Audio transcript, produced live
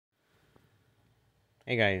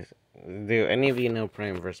Hey guys, do any of you know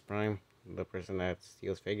Prime vs. Prime? The person that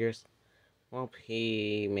steals figures? Well,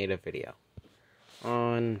 he made a video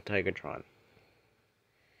on Tigatron.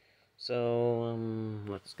 So,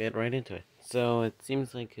 let's get right into it. So, it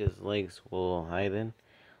seems like his legs will hide in.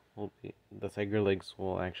 The tiger legs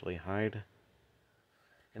will actually hide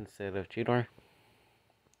instead of Cheetor.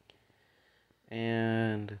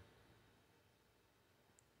 And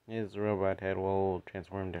his robot head will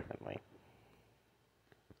transform differently.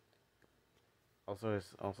 Also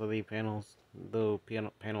the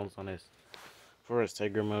panels on his for his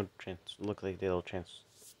tiger mode look like they'll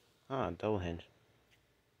double hinge.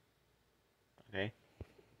 Okay.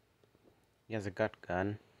 He has a gut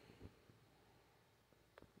gun.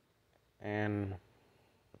 And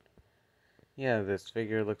yeah, this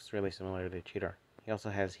figure looks really similar to Cheetor. He also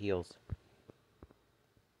has heels.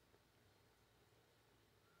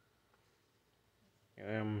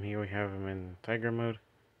 Here we have him in tiger mode.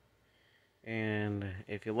 And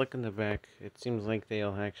if you look in the back, it seems like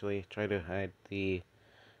they'll actually try to hide the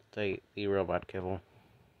robot kibble.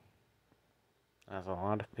 That's a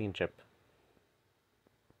lot of paint chip.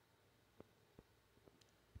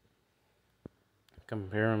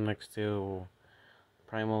 Compare him next to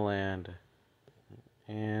Primal Land.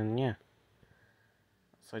 And yeah.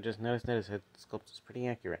 So I just noticed that his head sculpt is pretty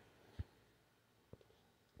accurate.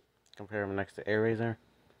 Compare him next to Air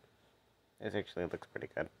This actually looks pretty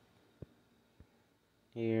good.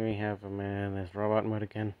 Here we have him in his robot mode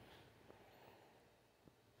again.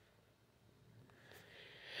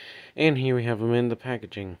 And here we have him in the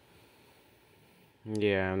packaging.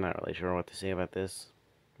 Yeah, I'm not really sure what to say about this.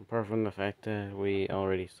 Apart from the fact that we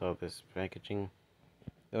already saw this packaging.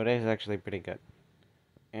 Though it is actually pretty good.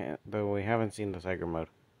 And, though we haven't seen the tiger mode.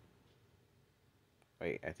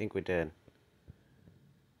 Wait, I think we did.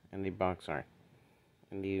 And the box art.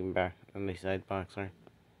 And the side box art.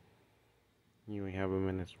 Here we have him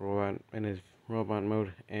in his robot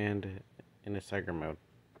mode and in his tiger mode.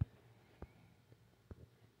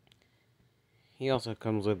 He also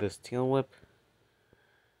comes with this tail whip.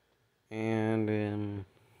 And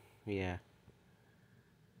yeah.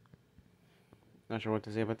 Not sure what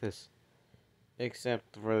to say about this.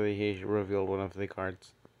 Except for he revealed one of the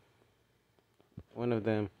cards. One of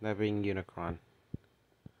them, that being Unicron.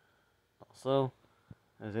 Also,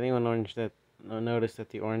 has anyone noticed that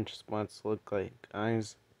the orange spots look like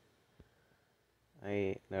eyes?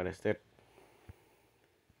 I noticed it.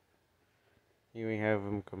 Here we have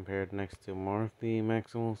them compared next to more of the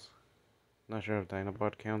Maximals. Not sure if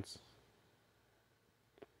Dinobot counts.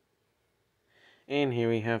 And here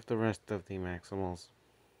we have the rest of the Maximals.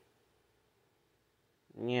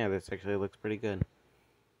 Yeah, this actually looks pretty good.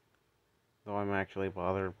 Though I'm actually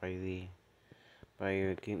bothered by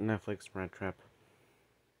Netflix Rat Trap.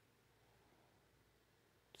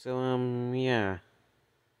 So, yeah.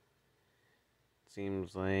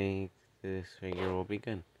 Seems like this figure will be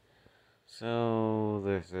good. So,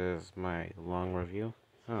 this is my long review.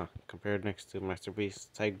 Compared next to Masterpiece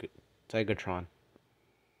Tigatron.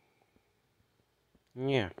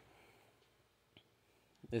 Yeah.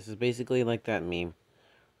 This is basically like that meme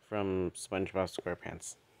from SpongeBob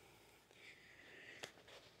SquarePants.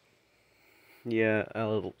 Yeah,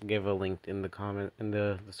 I'll give a link in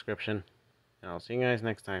the description. And I'll see you guys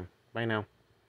next time. Bye now.